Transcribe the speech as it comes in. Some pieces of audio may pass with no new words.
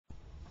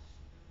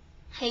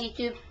Hey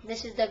YouTube,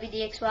 this is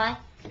wdxy,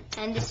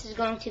 and this is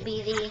going to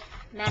be the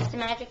Master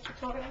Magic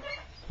tutorial.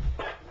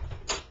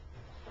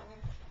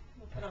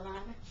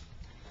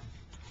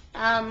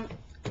 I'm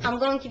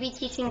going to be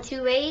teaching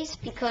two ways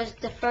because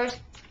the first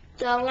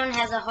one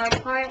has a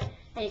hard part,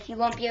 and if you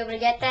won't be able to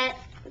get that,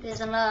 there's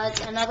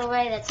another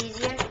way that's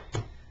easier.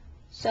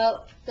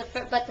 So,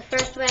 but the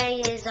first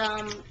way is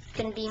going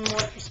to be more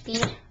for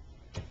speed.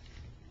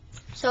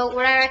 So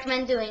what I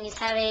recommend doing is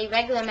have a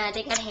regular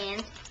magic at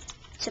hand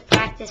to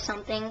practice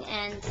something,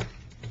 and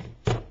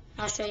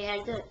I'll show you how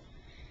to do it.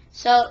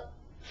 So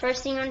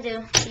first thing you're going to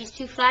do, these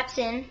two flaps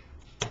in,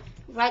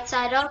 right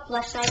side up,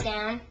 left side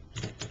down,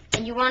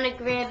 and you want to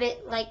grab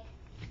it like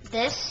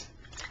this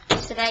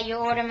so that you're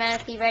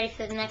automatically ready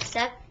for the next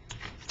step.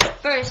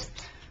 First,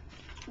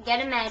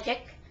 get a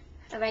magic,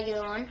 a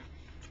regular one,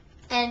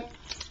 and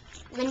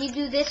when you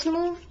do this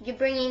move, you're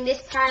bringing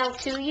this tile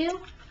to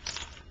you,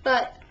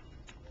 but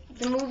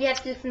the move you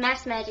have to do for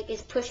Master Magic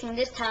is pushing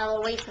this tile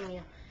away from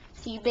you.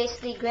 So you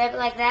basically grab it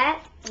like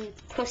that, and you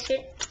push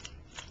it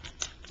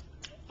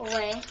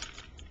away,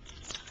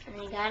 and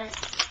then you got it,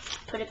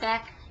 put it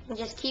back, and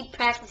just keep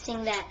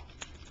practicing that.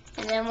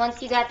 And then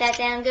once you got that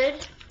down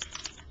good,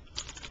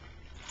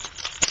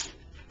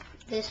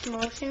 this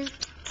motion,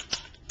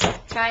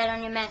 try it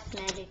on your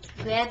Master Magic.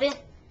 Grab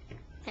it,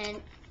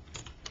 and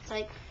it's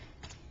like,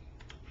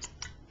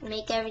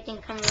 make everything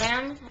come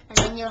around, and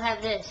then you'll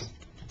have this. So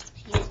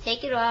you just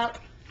take it out,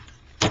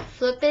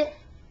 flip it,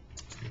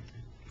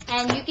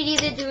 and you could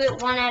either do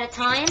it one at a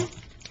time,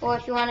 or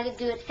if you want to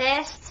do it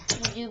fast,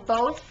 you do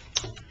both.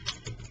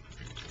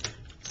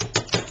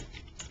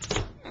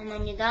 And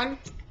then you're done.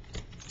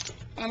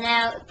 And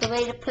now the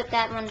way to put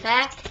that one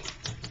back,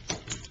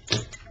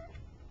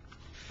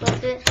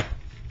 flip it.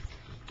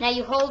 Now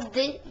you hold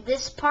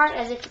this part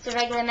as if it's a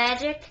regular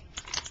magic,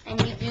 and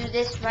you do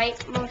this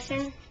right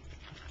motion,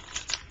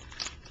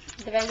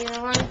 the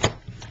regular one.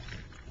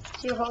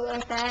 So you hold it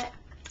like that.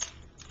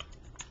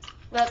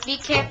 But be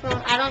careful,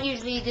 I don't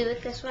usually do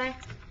it this way.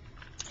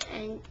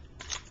 And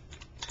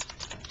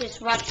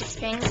just watch the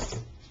strings.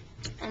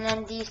 And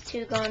then these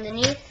two go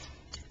underneath.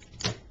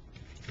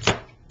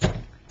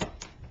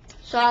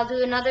 So I'll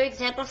do another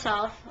example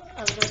solve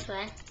of this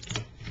way.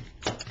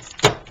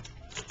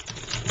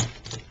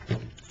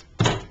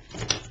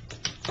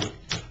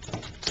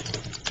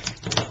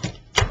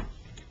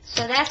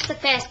 So that's the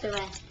faster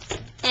way.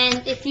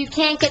 And if you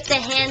can't get the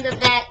hang of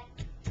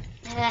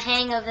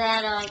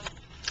that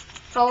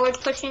forward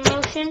pushing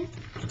motion,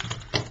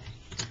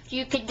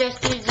 you could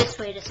just use this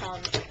way to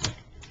solve it.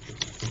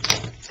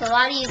 It's a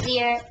lot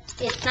easier.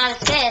 It's not as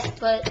fast,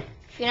 but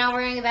if you're not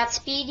worrying about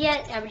speed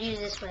yet, I would use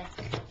this way.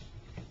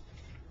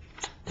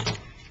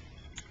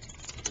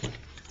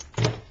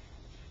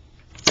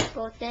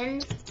 Both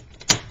in,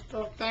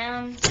 both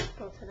down,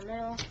 both to the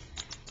middle.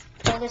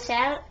 Pull this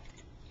out,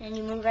 and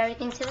you move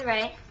everything to the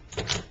right.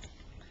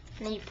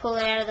 And then you pull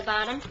it out of the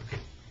bottom.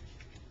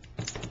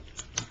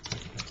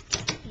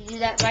 You do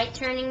that right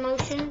turning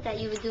motion that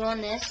you would do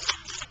on this.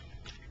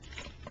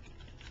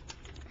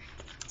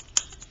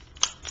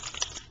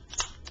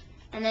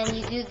 And then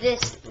you do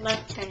this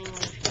left turning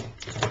motion.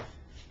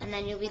 And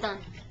then you'll be done.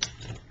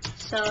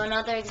 So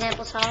another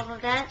example solve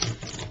of that.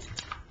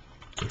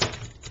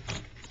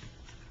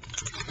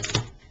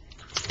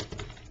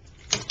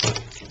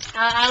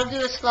 I'll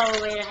do a slower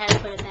way to how to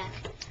put it back.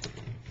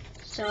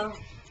 So,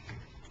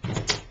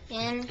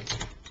 in,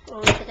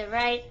 over to the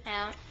right,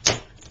 out.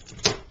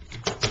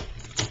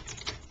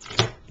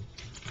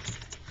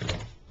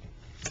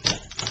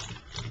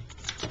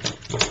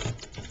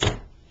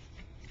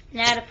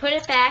 Now to put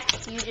it back,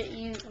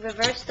 you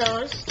reverse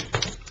those.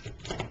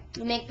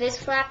 You make this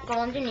flap go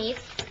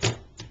underneath,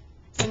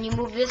 and you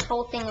move this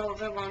whole thing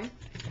over one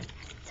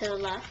to the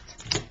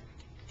left.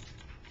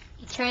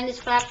 You turn this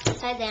flap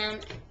upside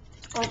down,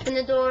 open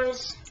the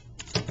doors,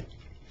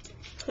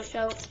 push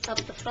out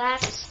up the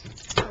flaps,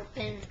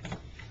 open,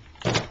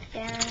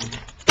 down.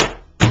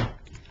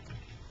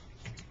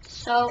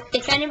 So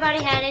if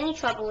anybody had any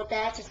trouble with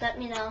that, just let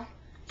me know,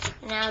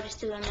 and I'll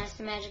just do a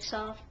Master Magic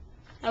solve.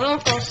 I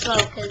won't go slow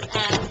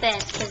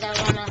fast because I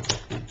don't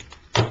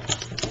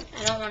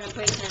want to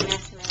break my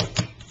Master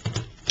Magic,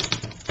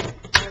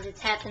 as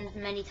it's happened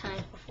many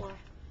times before.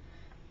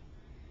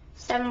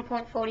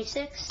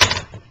 7.46.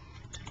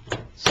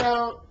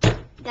 So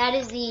that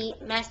is the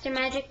Master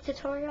Magic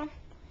tutorial,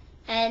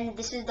 and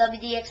this is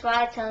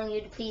wdxy telling you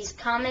to please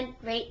comment,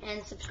 rate,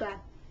 and subscribe.